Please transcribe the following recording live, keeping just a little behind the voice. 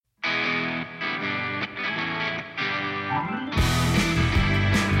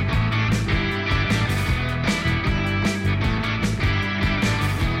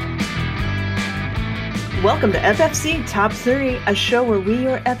Welcome to FFC Top 3, a show where we,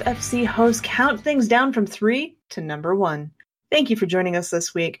 your FFC hosts, count things down from 3 to number 1. Thank you for joining us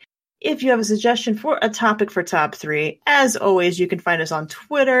this week. If you have a suggestion for a topic for Top 3, as always, you can find us on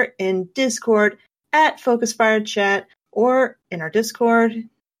Twitter, in Discord, at FocusFireChat, or in our Discord,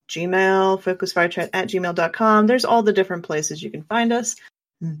 Gmail, FocusFireChat@gmail.com. There's all the different places you can find us.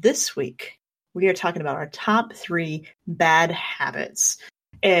 This week, we are talking about our top 3 bad habits.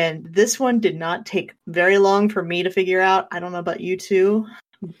 And this one did not take very long for me to figure out. I don't know about you two.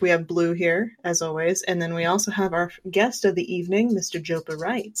 We have Blue here, as always. And then we also have our guest of the evening, Mr. Jopa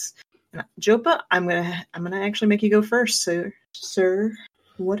Wrights. Jopa, I'm gonna actually make you go first, sir.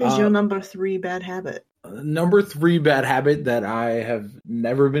 What is your number 3 bad habit? Number 3 bad habit that I have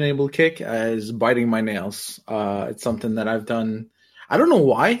never been able to kick is biting my nails. It's something that I've done. I don't know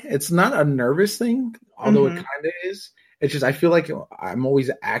why. It's not a nervous thing, although it kind of is. It's just I feel like I'm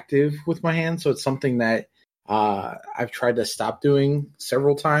always active with my hands, so it's something that I've tried to stop doing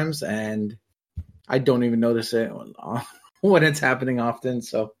several times, and I don't even notice it when it's happening often.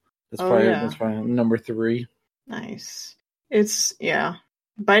 So that's probably number 3. Nice. It's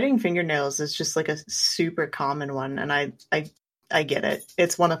biting fingernails is just like a super common one, and I get it.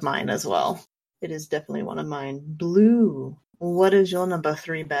 It's one of mine as well. It is definitely one of mine. Blue, what is your number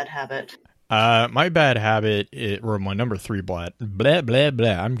 3 bad habit? My bad habit, or my number 3 blah, blah, blah.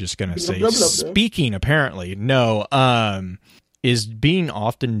 I'm just going to say blah, blah, blah. Speaking, apparently. No, is being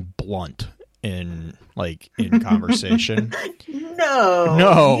often blunt in conversation.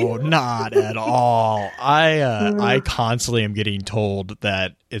 No, not at all. I constantly am getting told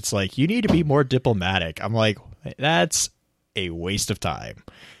that it's like, you need to be more diplomatic. I'm like, that's a waste of time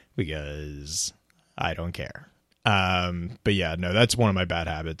because I don't care. But yeah, no, that's one of my bad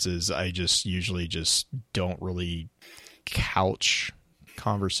habits is I just usually just don't really couch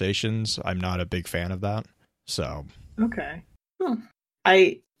conversations. I'm not a big fan of that. So. Okay.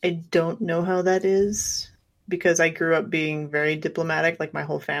 I don't know how that is because I grew up being very diplomatic. Like my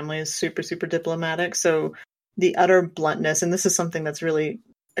whole family is super, super diplomatic. So the utter bluntness, and this is something that's really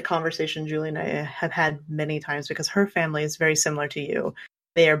a conversation Julie and I have had many times because her family is very similar to you.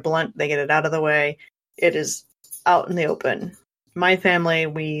 They are blunt. They get it out of the way. It is out in the open. My family,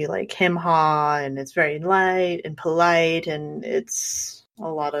 we like hem-haw, and it's very light and polite, and it's a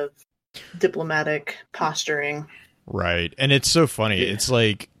lot of diplomatic posturing. Right. And it's so funny. Yeah. It's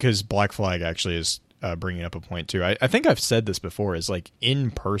like, because Black Flag actually is bringing up a point too. I think I've said this before, is like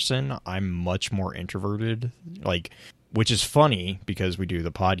in person, I'm much more introverted, like, which is funny because we do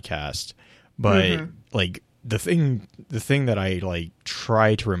the podcast, but like, the thing that I like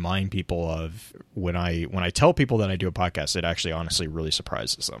try to remind people of when I tell people that I do a podcast, it actually honestly really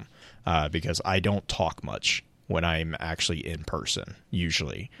surprises them because I don't talk much when I'm actually in person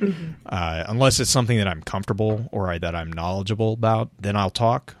usually, unless it's something that I'm comfortable or that I'm knowledgeable about, then I'll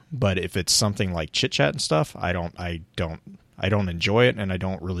talk. But if it's something like chit chat and stuff, I don't enjoy it and I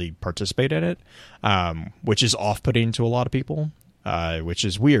don't really participate in it, which is off-putting to a lot of people, which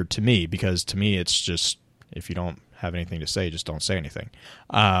is weird to me because to me it's just, if you don't have anything to say, just don't say anything.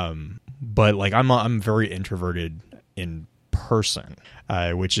 But like I'm very introverted in person,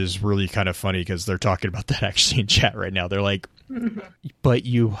 which is really kind of funny because they're talking about that actually in chat right now. They're like, but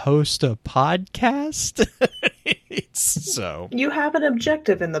you host a podcast? So you have an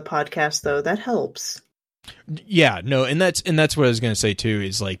objective in the podcast though. That helps. Yeah, no. And that's what I was going to say too,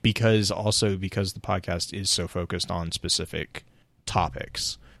 is like, because the podcast is so focused on specific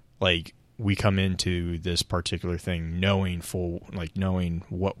topics, like, we come into this particular thing knowing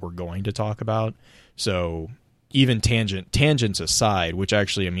what we're going to talk about. So even tangents aside, which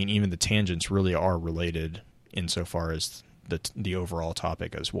actually, I mean, even the tangents really are related insofar as the overall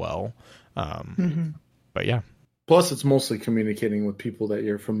topic as well. But yeah. Plus, it's mostly communicating with people that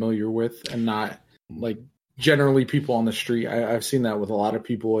you're familiar with and not like generally people on the street. I've seen that with a lot of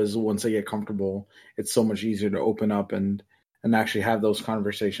people is once they get comfortable, it's so much easier to open up and actually have those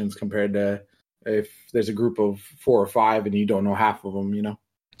conversations compared to if there's a group of 4 or 5 and you don't know half of them, you know?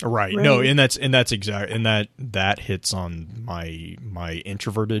 Right. No, and that's exactly, and that hits on my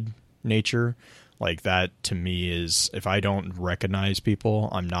introverted nature. Like that to me is, if I don't recognize people,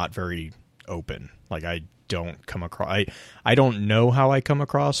 I'm not very open. Like I don't come across, I don't know how I come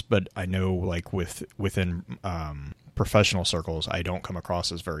across, but I know like within professional circles, I don't come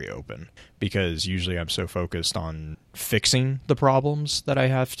across as very open because usually I'm so focused on fixing the problems that I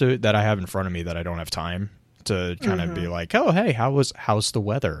have in front of me that I don't have time to kind of be like, oh, hey, how's the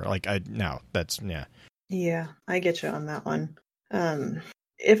weather? Like Yeah, I get you on that one.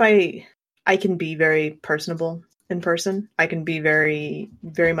 If I can be very personable in person. I can be very,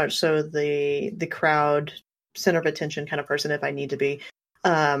 very much so the crowd center of attention kind of person if I need to be.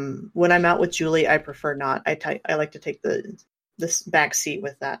 When I'm out with Julie, I prefer not. I like to take this back seat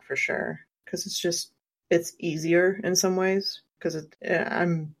with that for sure, because it's easier in some ways, because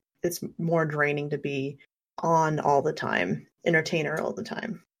it's more draining to be on all the time, entertainer all the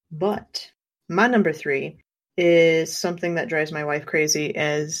time. But my number 3 is something that drives my wife crazy,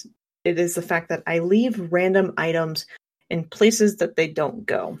 as it is the fact that I leave random items in places that they don't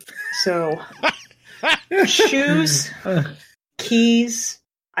go. So shoes, keys.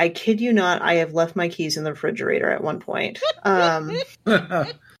 I kid you not, I have left my keys in the refrigerator at one point.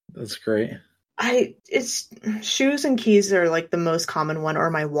 That's great. It's shoes and keys are like the most common one, or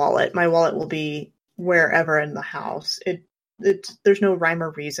my wallet. My wallet will be wherever in the house. There's no rhyme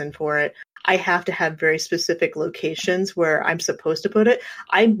or reason for it. I have to have very specific locations where I'm supposed to put it.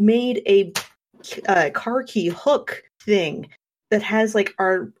 I made a car key hook thing that has like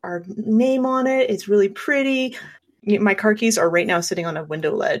our name on it. It's really pretty. My car keys are right now sitting on a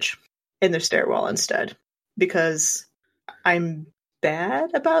window ledge in the stairwell instead, because I'm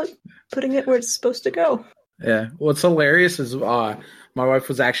bad about putting it where it's supposed to go. Yeah. What's hilarious is my wife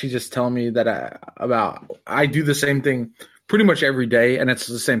was actually just telling me that I do the same thing pretty much every day, and it's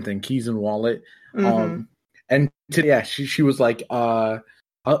the same thing, keys and wallet. Mm-hmm. And today, she was like, I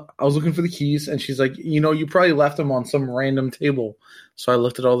was looking for the keys, and she's like, you probably left them on some random table. So I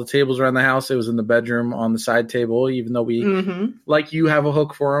looked at all the tables around the house. It was in the bedroom on the side table, even though we, like you, have a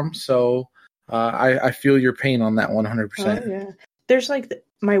hook for them. So I feel your pain on that 100%. Oh, yeah. There's like,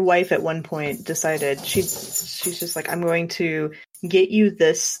 my wife at one point decided, she's just like, I'm going to get you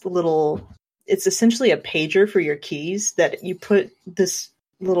this little, it's essentially a pager for your keys, that you put this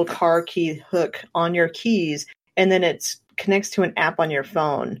little car key hook on your keys, and then it connects to an app on your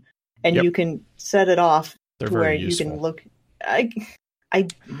phone, and you can set it off They're to very where useful. you can look.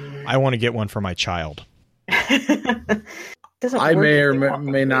 I want to get one for my child. I may or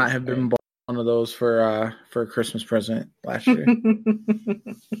may not have been bought one of those for a Christmas present last year.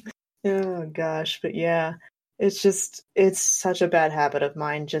 Oh gosh, but yeah, it's such a bad habit of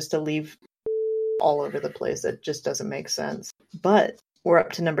mine just to leave all over the place. It just doesn't make sense. But we're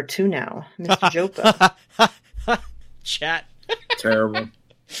up to number 2 now, Mr. Jopa. Chat. Terrible.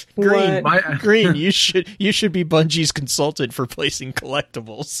 Green, Green, you should be Bungie's consultant for placing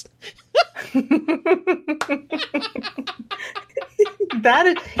collectibles. That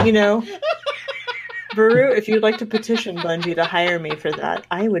is, Baru, if you'd like to petition Bungie to hire me for that,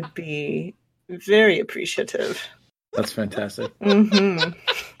 I would be very appreciative. That's fantastic. Mm-hmm.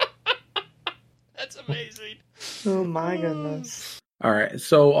 That's amazing. Oh my goodness. All right.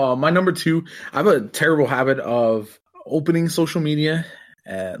 So my number 2, I have a terrible habit of opening social media,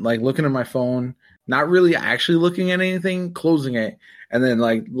 like looking at my phone, not really actually looking at anything, closing it, and then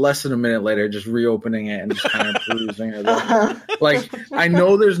like less than a minute later, just reopening it and just kind of perusing it. Like, I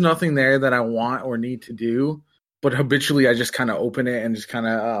know there's nothing there that I want or need to do, but habitually I just kind of open it and just kind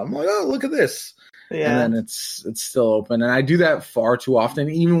of, I'm like, oh, look at this. Yeah. And then it's still open. And I do that far too often,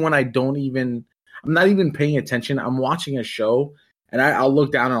 even when I'm not even paying attention. I'm watching a show and I'll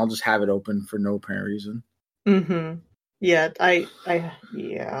look down and I'll just have it open for no apparent reason. Mm-hmm. Yeah,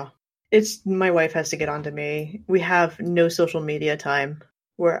 yeah. It's, my wife has to get onto me. We have no social media time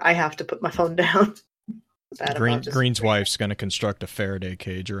where I have to put my phone down. Green's wife's going to construct a Faraday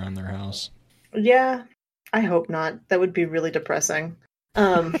cage around their house. Yeah, I hope not. That would be really depressing.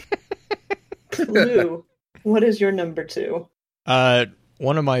 Lou, what is your number 2?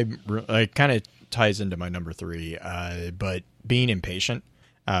 One of my, kind of ties into my number 3, but being impatient.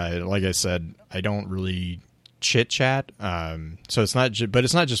 Like I said, I don't really chit chat. So it's not, but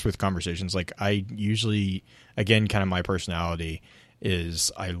it's not just with conversations. Like, I usually, again, kind of my personality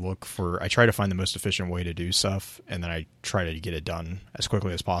is I try to find the most efficient way to do stuff, and then I try to get it done as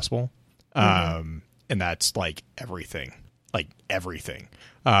quickly as possible. And that's like everything.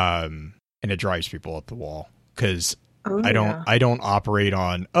 And it drives people up the wall, because I don't operate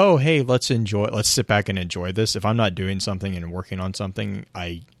on, oh, hey, let's sit back and enjoy this. If I'm not doing something and working on something,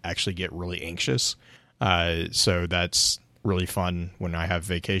 I actually get really anxious. So that's really fun when I have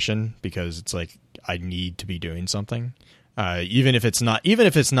vacation, because it's like I need to be doing something, even if it's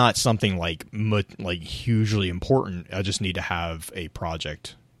not something like hugely important. I just need to have a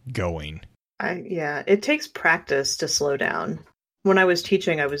project going. It takes practice to slow down. When I was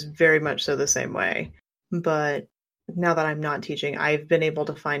teaching, I was very much so the same way, but now that I'm not teaching, I've been able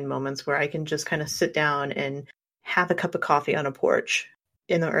to find moments where I can just kind of sit down and have a cup of coffee on a porch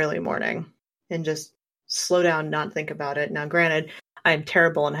in the early morning and just slow down, not think about it. Now, granted, I'm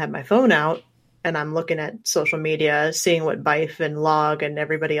terrible and have my phone out and I'm looking at social media, seeing what Bife and Log and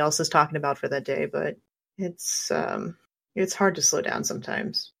everybody else is talking about for that day, but it's hard to slow down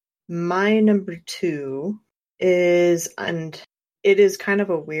sometimes. My number 2 is, and it is kind of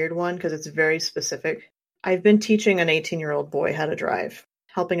a weird one because it's very specific. I've been teaching an 18-year-old boy how to drive,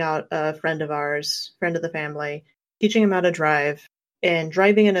 helping out a friend of ours, friend of the family, teaching him how to drive. And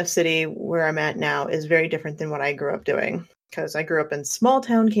driving in a city where I'm at now is very different than what I grew up doing, because I grew up in small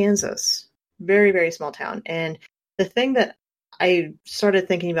town Kansas. Very, very small town. And the thing that I started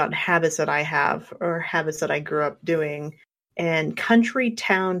thinking about habits that I have, or habits that I grew up doing, and country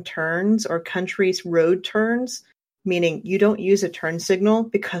town turns or country road turns, meaning you don't use a turn signal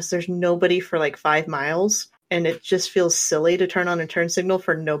because there's nobody for like 5 miles, and it just feels silly to turn on a turn signal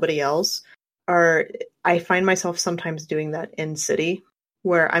for nobody else. Or I find myself sometimes doing that in city,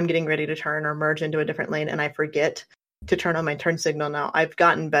 where I'm getting ready to turn or merge into a different lane, and I forget to turn on my turn signal. Now, I've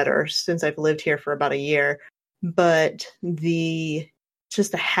gotten better since I've lived here for about a year, but the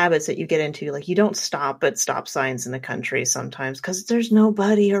habits that you get into, like you don't stop at stop signs in the country sometimes because there's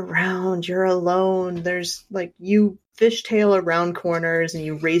nobody around. You're alone. There's like you fishtail around corners and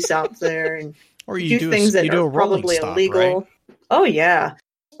you race out there and or you do things that are probably stop, illegal. Right? Oh yeah.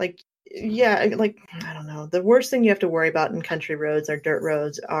 I don't know. The worst thing you have to worry about in country roads or dirt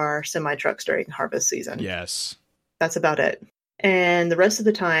roads are semi trucks during harvest season. Yes. That's about it. And the rest of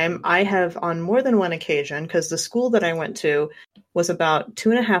the time, I have on more than one occasion, because the school that I went to was about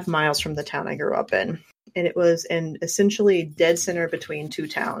 2.5 miles from the town I grew up in. And it was in essentially dead center between 2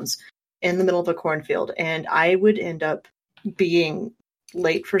 towns in the middle of a cornfield. And I would end up being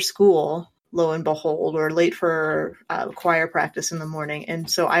late for school, lo and behold, or late for choir practice in the morning. And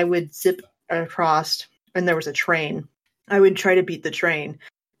so I would zip across, and there was a train. I would try to beat the train,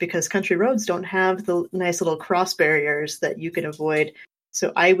 because country roads don't have the nice little cross barriers that you can avoid.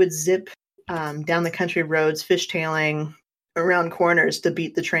 So I would zip down the country roads, fishtailing around corners to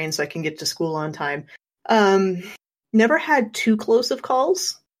beat the train so I can get to school on time. Never had too close of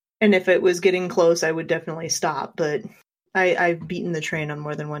calls. And if it was getting close, I would definitely stop. But I've beaten the train on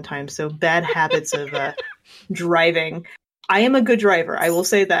more than one time. So bad habits of driving. I am a good driver. I will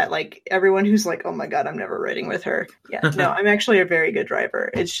say that. Like everyone who's like, oh my God, I'm never riding with her. Yeah, no, I'm actually a very good driver.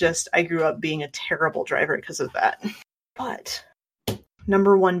 It's just I grew up being a terrible driver because of that. But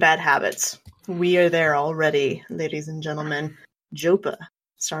number 1 bad habits. We are there already, ladies and gentlemen. Jopa,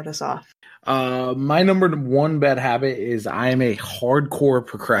 start us off. My number 1 bad habit is I am a hardcore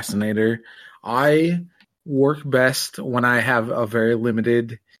procrastinator. I work best when I have a very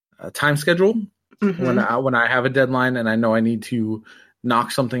limited time schedule. Mm-hmm. When I have a deadline and I know I need to knock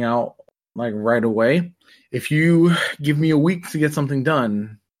something out like right away. If you give me a week to get something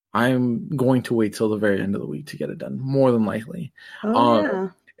done, I'm going to wait till the very end of the week to get it done, more than likely. Yeah.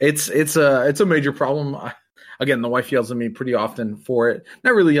 It's a major problem. Again, the wife yells at me pretty often for it.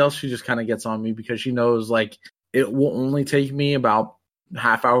 Not really yells, she just kind of gets on me because she knows like it will only take me about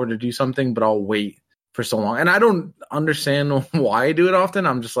half hour to do something, but I'll wait for so long. And I don't understand why I do it often.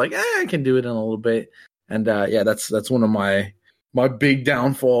 I'm just like, I can do it in a little bit. And that's one of my big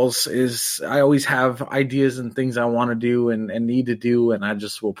downfalls is I always have ideas and things I want to do and need to do, and I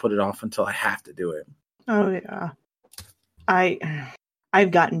just will put it off until I have to do it. Oh yeah.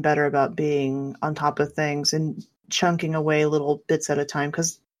 I've gotten better about being on top of things and chunking away little bits at a time,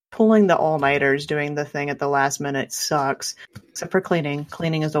 because pulling the all-nighters, doing the thing at the last minute sucks. Except for cleaning.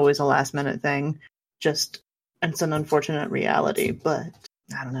 Cleaning is always a last minute thing. Just, it's an unfortunate reality, but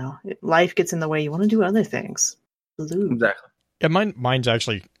I don't know. Life gets in the way. You want to do other things. Blue. Exactly. Yeah, mine's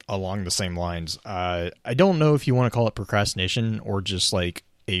actually along the same lines. I don't know if you want to call it procrastination or just like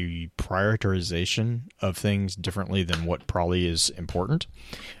a prioritization of things differently than what probably is important.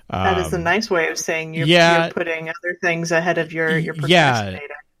 That is a nice way of saying you're putting other things ahead of your procrastinating.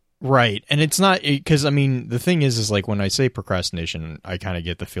 Yeah, right. And it's not, because I mean, the thing is like when I say procrastination, I kind of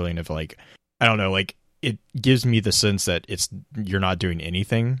get the feeling of like, I don't know, like it gives me the sense that you're not doing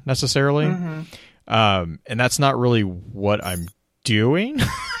anything necessarily. Mm-hmm. And that's not really what I'm doing.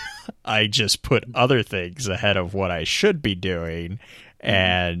 I just put other things ahead of what I should be doing.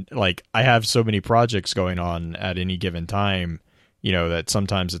 And like, I have so many projects going on at any given time, you know, that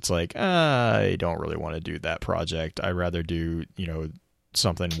sometimes it's like, I don't really want to do that project. I'd rather do, you know,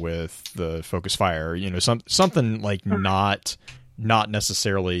 something with the Focus Fire, you know, something like not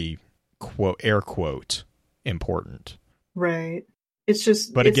necessarily air quote important. Right. It's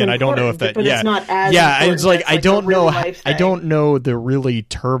just, but again, I don't know if that, it's not as important. It's like, I don't know. I don't know the really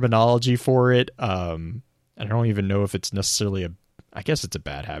terminology for it. I don't even know if it's necessarily I guess it's a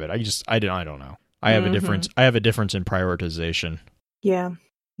bad habit. I don't know. I have a difference in prioritization. Yeah.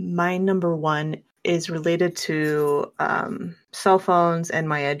 My number one is related to cell phones and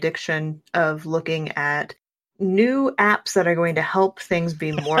my addiction of looking at new apps that are going to help things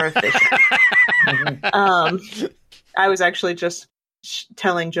be more efficient. I was actually just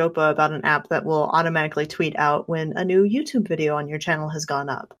telling Jopa about an app that will automatically tweet out when a new YouTube video on your channel has gone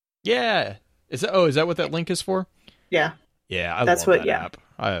up. Yeah. Is that what that link is for? Yeah. Yeah, That's love what. that Yeah, app.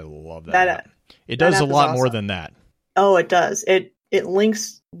 I love that app. It that does a app is lot more awesome. than that. Oh, it does. It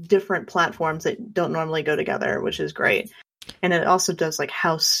links different platforms that don't normally go together, which is great. And it also does like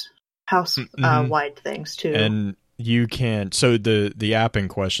house wide things too. And you can, so the app in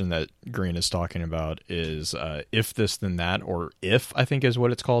question that Green is talking about is If This Then That, or If, I think is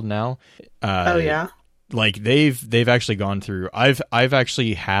what it's called now. Oh yeah. Like they've actually gone through. I've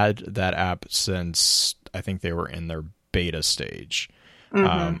actually had that app since I think they were in their beta stage.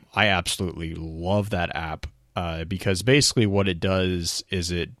 Mm-hmm. I absolutely love that app because basically what it does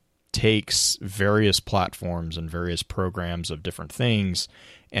is it takes various platforms and various programs of different things,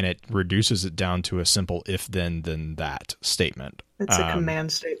 and it reduces it down to a simple if then that statement. It's a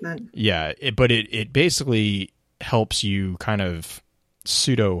command statement. Yeah, but it basically helps you kind of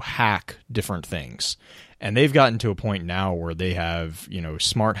pseudo hack different things. And they've gotten to a point now where they have,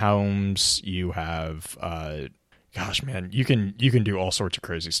 smart homes, you have gosh, man, you can do all sorts of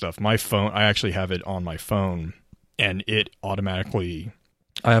crazy stuff. My phone, I actually have it on my phone, and it automatically,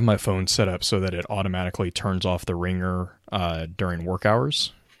 I have my phone set up so that it automatically turns off the ringer during work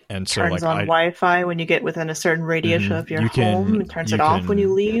hours. And so turns on Wi-Fi when you get within a certain radius of your home, and turns it off when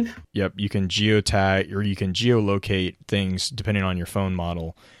you leave. Yep, you can geotag, or you can geolocate things depending on your phone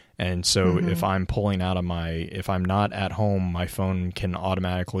model. And so if I'm pulling out of if I'm not at home, my phone can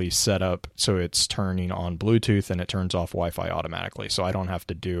automatically set up so it's turning on Bluetooth and it turns off Wi-Fi automatically. So I don't have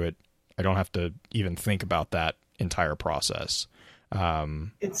to do it. I don't have to even think about that entire process.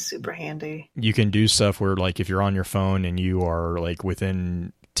 It's super handy. You can do stuff where, like, if you're on your phone and you are like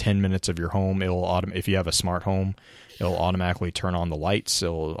within 10 minutes of your home, if you have a smart home, it'll automatically turn on the lights.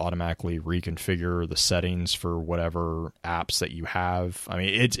 It'll automatically reconfigure the settings for whatever apps that you have. I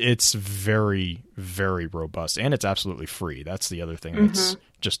mean, it's very, very robust, and it's absolutely free. That's the other thing that's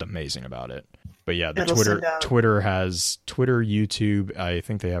just amazing about it. But yeah, the Twitter has Twitter, YouTube. I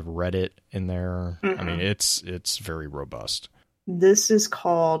think they have Reddit in there. I mean, it's very robust. This is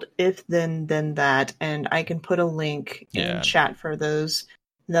called If Then That, and I can put a link in chat for those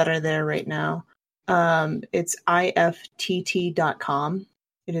that are there right now. It's iftt.com.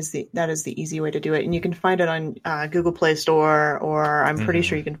 That is the easy way to do it, and you can find it on Google Play Store, or I'm pretty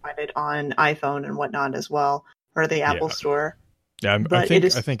sure you can find it on iPhone and whatnot as well, or the Apple Store. Yeah, I think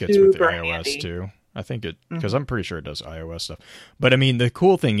it's with the iOS too. I think because I'm pretty sure it does iOS stuff. But I mean, the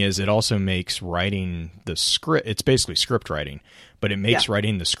cool thing is it also makes writing the script. It's basically script writing, but it makes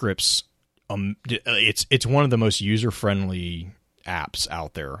writing the scripts. It's one of the most user friendly apps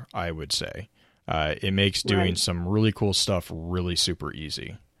out there, I would say. It makes doing some really cool stuff really super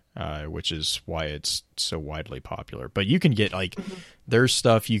easy, which is why it's so widely popular. But you can get there's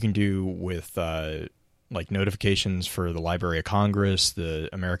stuff you can do with like notifications for the Library of Congress, the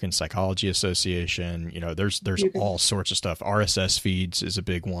American Psychology Association. There's all sorts of stuff. RSS feeds is a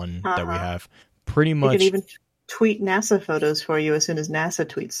big one that we have. Pretty much. You can even tweet NASA photos for you as soon as NASA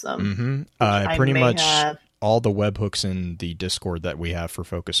tweets them. Pretty much all the webhooks in the Discord that we have for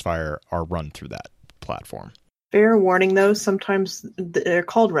Focus Fire are run through that platform. Fair warning, though, sometimes they're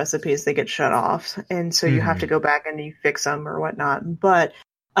called recipes. They get shut off, and so you have to go back and you fix them or whatnot. But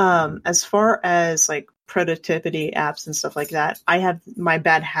as far as like productivity apps and stuff like that, I have my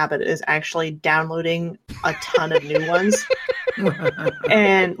bad habit is actually downloading a ton of new ones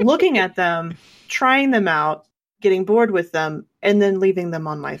and looking at them, trying them out, getting bored with them, and then leaving them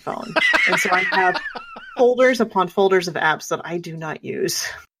on my phone. And so I have folders upon folders of apps that I do not use,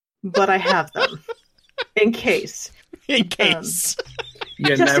 but I have them in case. In case.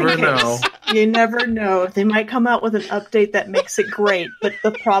 You never know. You never know. They might come out with an update that makes it great, but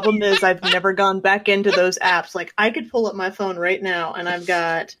the problem is I've never gone back into those apps. Like, I could pull up my phone right now, and I've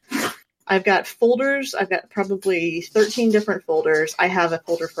got folders. I've got probably 13 different folders. I have a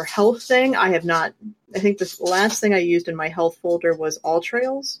folder for health thing. I think the last thing I used in my health folder was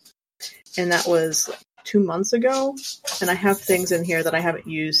AllTrails, and that was 2 months ago. And I have things in here that I haven't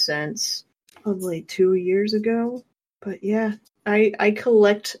used since probably 2 years ago. But yeah, I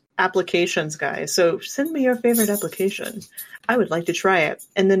collect applications, guys. So send me your favorite application. I would like to try it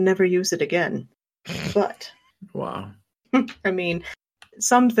and then never use it again. But wow. I mean,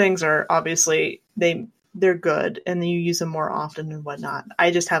 some things are obviously they're good and you use them more often and whatnot.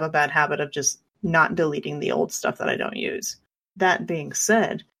 I just have a bad habit of just not deleting the old stuff that I don't use. that being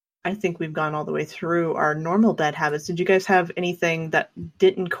said, I think we've gone all the way through our normal bad habits. Did you guys have anything that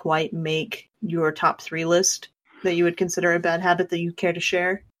didn't quite make your top 3 list that you would consider a bad habit that you care to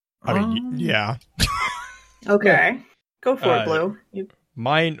share? I mean, yeah. Okay. Yeah. Go for it, Blue.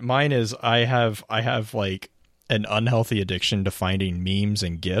 Mine is I have like an unhealthy addiction to finding memes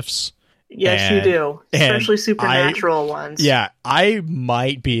and GIFs. Yes, you do. Especially supernatural ones. Yeah, I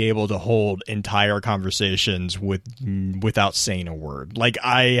might be able to hold entire conversations without saying a word. Like,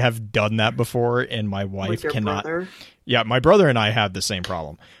 I have done that before, and my wife cannot. Brother? Yeah, my brother and I have the same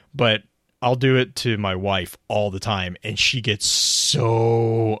problem, but I'll do it to my wife all the time, and she gets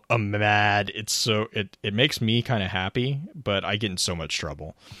so mad. It makes me kind of happy, but I get in so much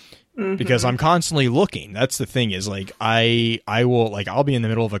trouble. Because I'm constantly looking. That's the thing, is like I will, like, I'll be in the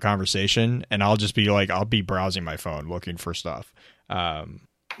middle of a conversation and I'll just be like, I'll be browsing my phone looking for stuff.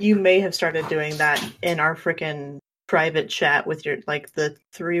 You may have started doing that in our freaking private chat with your, like, the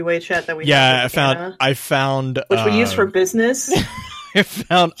 3-way chat that we yeah have with I found which we use for business. I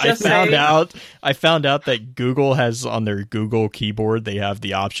found out that Google has, on their Google keyboard, they have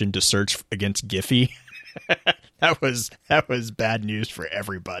the option to search against Giphy. That was bad news for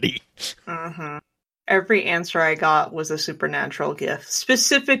everybody. Every answer I got was a supernatural GIF,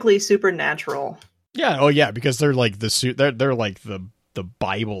 specifically supernatural. Yeah, oh yeah, because they're like they're like the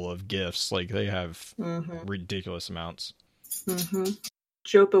Bible of GIFs. Like, they have ridiculous amounts.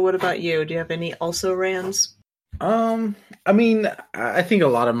 Jopa, what about you? Do you have any also rans? I mean, I think a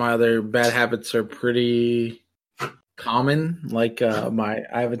lot of my other bad habits are pretty common. Like,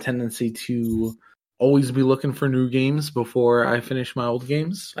 I have a tendency to always be looking for new games before I finish my old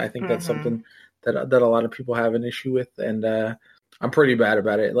games. I think that's something that a lot of people have an issue with, and I'm pretty bad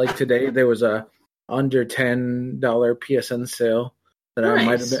about it. Like, today there was a under $10 PSN sale that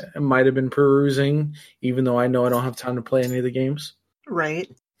I might have been perusing, even though I know I don't have time to play any of the games. Right.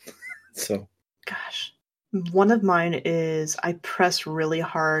 So, gosh, one of mine is I press really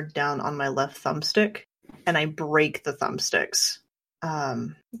hard down on my left thumbstick and I break the thumbsticks.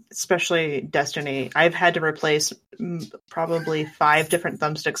 Especially Destiny. I've had to replace probably 5 different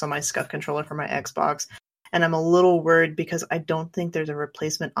thumbsticks on my SCUF controller for my Xbox, and I'm a little worried because I don't think there's a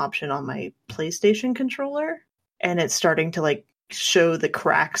replacement option on my PlayStation controller, and it's starting to, like, show the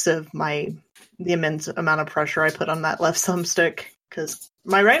cracks of the immense amount of pressure I put on that left thumbstick, because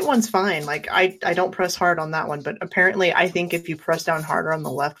my right one's fine. Like, I don't press hard on that one, but apparently I think if you press down harder on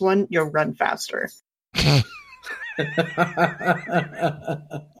the left one, you'll run faster.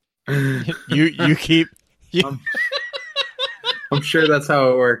 you keep I'm sure that's how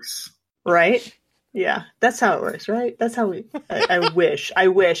it works, right? Yeah, that's how it works, right? That's how I wish I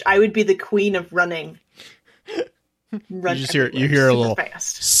would be the queen of running. You hear a little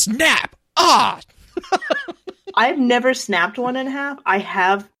fast snap. I've never snapped one in half. I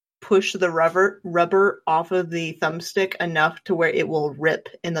have pushed the rubber off of the thumbstick enough to where it will rip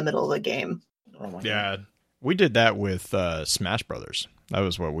in the middle of the game. Yeah. We did that with Smash Brothers. That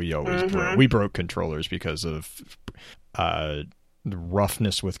was what we always broke. We broke controllers because of the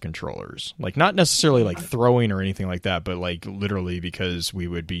roughness with controllers. Like, not necessarily like throwing or anything like that, but like literally because we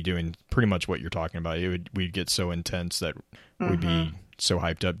would be doing pretty much what you're talking about. We'd get so intense that we'd be so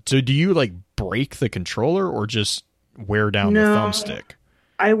hyped up. So do you, like, break the controller or just wear down the thumbstick?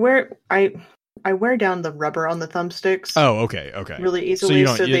 I wear down the rubber on the thumbsticks. Oh, okay. Really easily.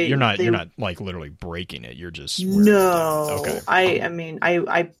 So you're not like literally breaking it. You're just okay.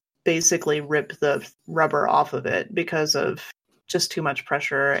 I basically rip the rubber off of it because of just too much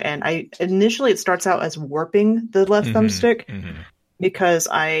pressure. And initially it starts out as warping the left thumbstick because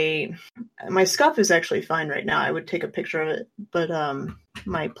my SCUF is actually fine right now. I would take a picture of it, but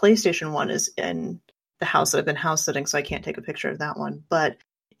my PlayStation 1 is in the house that I've been house sitting, so I can't take a picture of that one. But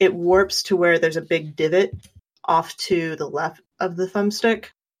it warps to where there's a big divot off to the left of the thumbstick,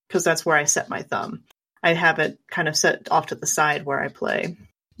 because that's where I set my thumb. I have it kind of set off to the side where I play.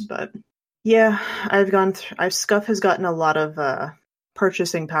 But yeah, SCUF has gotten a lot of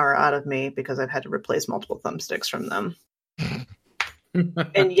purchasing power out of me because I've had to replace multiple thumbsticks from them.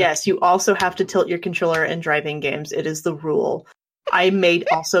 And yes, you also have to tilt your controller in driving games. It is the rule. I may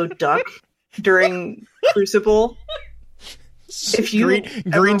also duck during Crucible. If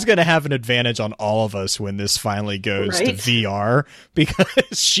Green's going to have an advantage on all of us when this finally goes to VR,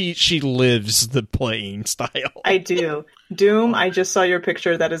 because she lives the playing style. I do. Doom, I just saw your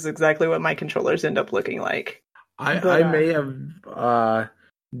picture. That is exactly what my controllers end up looking like. I may have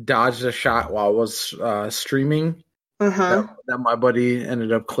dodged a shot while I was streaming that my buddy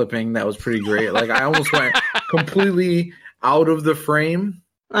ended up clipping. That was pretty great. Like, I almost went completely out of the frame.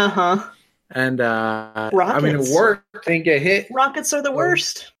 And I mean, Rockets. it worked. Didn't get hit. Rockets are the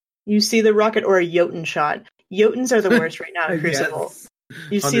worst. You see the rocket or a Jotun shot. Jotuns are the worst right now in Crucible. Yes.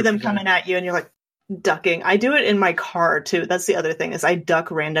 You see them 100%. coming at you and you're like ducking. I do it in my car too. That's the other thing is I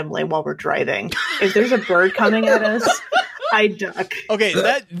duck randomly while we're driving. If there's a bird coming at us, I duck. Okay,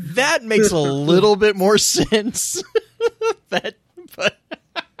 that makes a little bit more sense. But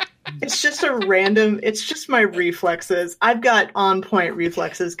It's just it's just my reflexes. I've got on point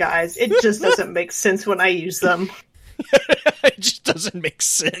reflexes, guys. It just doesn't make sense when I use them. it just doesn't make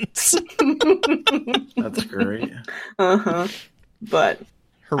sense. That's great. But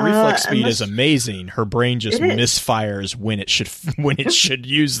her reflex speed unless- is amazing. Her brain just It is. misfires when it should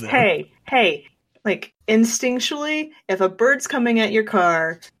use them. Hey, like instinctually, if a bird's coming at your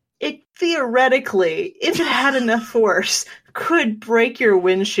car, it theoretically, if it had enough force, could break your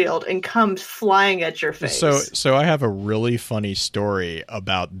windshield and come flying at your face. So I have a really funny story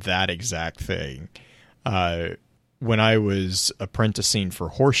about that exact thing. When I was apprenticing for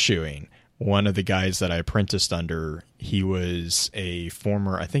horseshoeing, one of the guys that I apprenticed under, he was a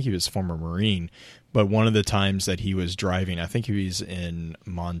former Marine, but one of the times that he was driving, I think he was in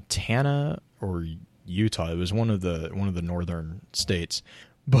Montana or Utah. It was one of the northern states.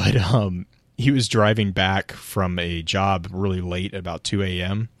 But he was driving back from a job really late, about 2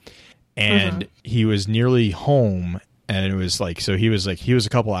 a.m. and he was nearly home. And it was like, so he was a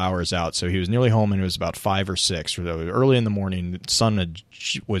couple hours out. So he was nearly home and it was about 5 or 6 or early in the morning. The sun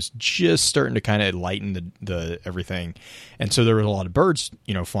was just starting to kind of lighten the everything. And so there were a lot of birds,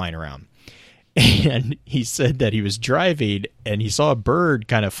 flying around. And he said that he was driving and he saw a bird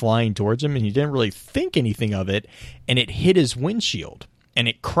kind of flying towards him and he didn't really think anything of it. And it hit his windshield and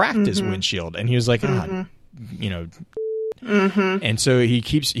it cracked his windshield. And he was like, And so he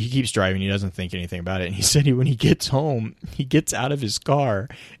keeps driving. He doesn't think anything about it. And he said when he gets home, he gets out of his car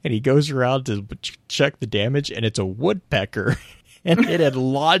and he goes around to check the damage, and it's a woodpecker. And it had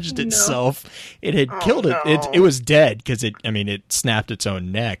lodged itself. It had killed it. It was dead because it snapped its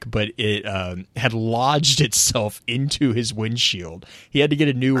own neck, but it had lodged itself into his windshield. He had to get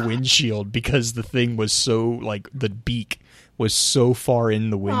a new windshield because the thing was so, the beak was so far in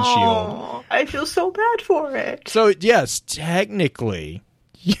the windshield. Oh, I feel so bad for it. So yes, technically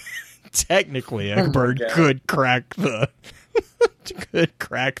a bird could crack the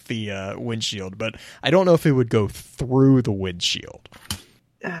windshield, but I don't know if it would go through the windshield.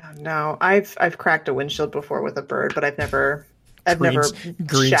 No, I've cracked a windshield before with a bird, but I've never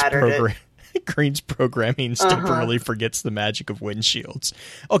Green's shattered it. Green's programming temporarily forgets the magic of windshields.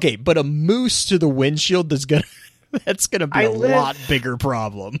 Okay, but a moose to the windshield that's gonna be lot bigger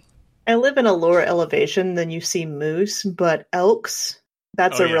problem. I live in a lower elevation than you see moose, but elks,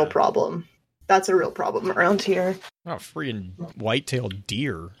 that's a real problem. That's a real problem around here. Oh, freaking white-tailed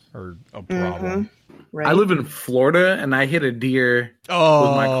deer are a problem. Right? I live in Florida, and I hit a deer with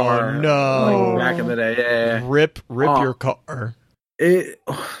my car. No! Back in the day, yeah. Rip your car.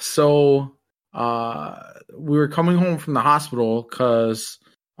 So we were coming home from the hospital because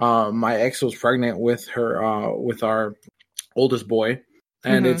my ex was pregnant with with our oldest boy,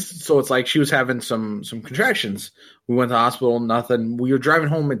 and it's like she was having some contractions. We went to the hospital, nothing. We were driving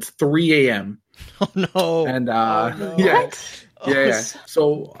home. It's 3 a.m. Oh no! And no. yeah, What? yeah.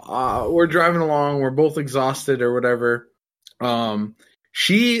 So we're driving along. We're both exhausted or whatever.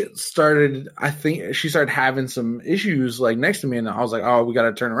 She started having some issues next to me, and I was like, oh, we got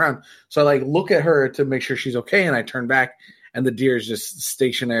to turn around. So I look at her to make sure she's okay, and I turn back, and the deer is just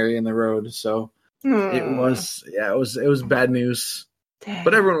stationary in the road. So it was bad news. Dang.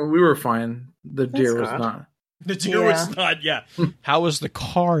 But we were fine. The deer was not. The deer was not. Yeah. How was the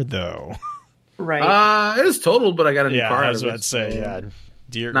car though? Right. It was totaled, but I got a new car. I was about to say, yeah.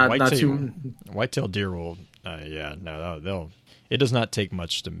 Deer, white-tailed deer will. It does not take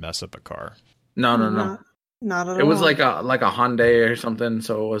much to mess up a car. No. Not at all. It was like a Hyundai or something,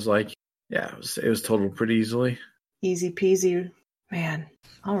 so it was it was totaled pretty easily. Easy peasy, man.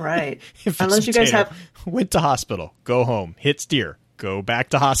 All right. If Unless you guys went to hospital, go home, hits deer, go back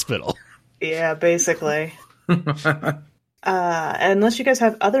to hospital. Yeah, basically. Unless you guys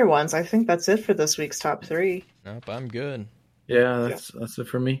have other ones, I think that's it for this week's top 3. Nope, I'm good. Yeah, that's it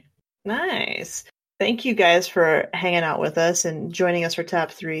for me. Nice. Thank you guys for hanging out with us and joining us for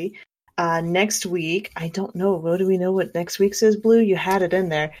top 3. Next week, I don't know. Do we know what next week's is, Blue? You had it in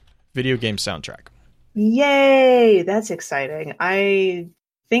there. Video game soundtrack. Yay! That's exciting. I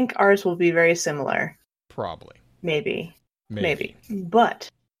think ours will be very similar. Probably. Maybe. But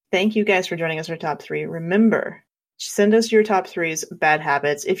thank you guys for joining us for top 3. Remember, send us your top 3's bad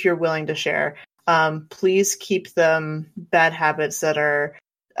habits if you're willing to share. Please keep them bad habits that are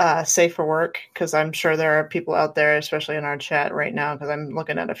safe for work, because I'm sure there are people out there, especially in our chat right now, because I'm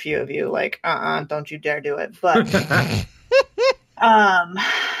looking at a few of you like, don't you dare do it. But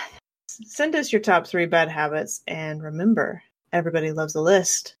send us your top 3 bad habits, and remember, everybody loves a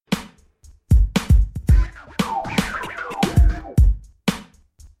list.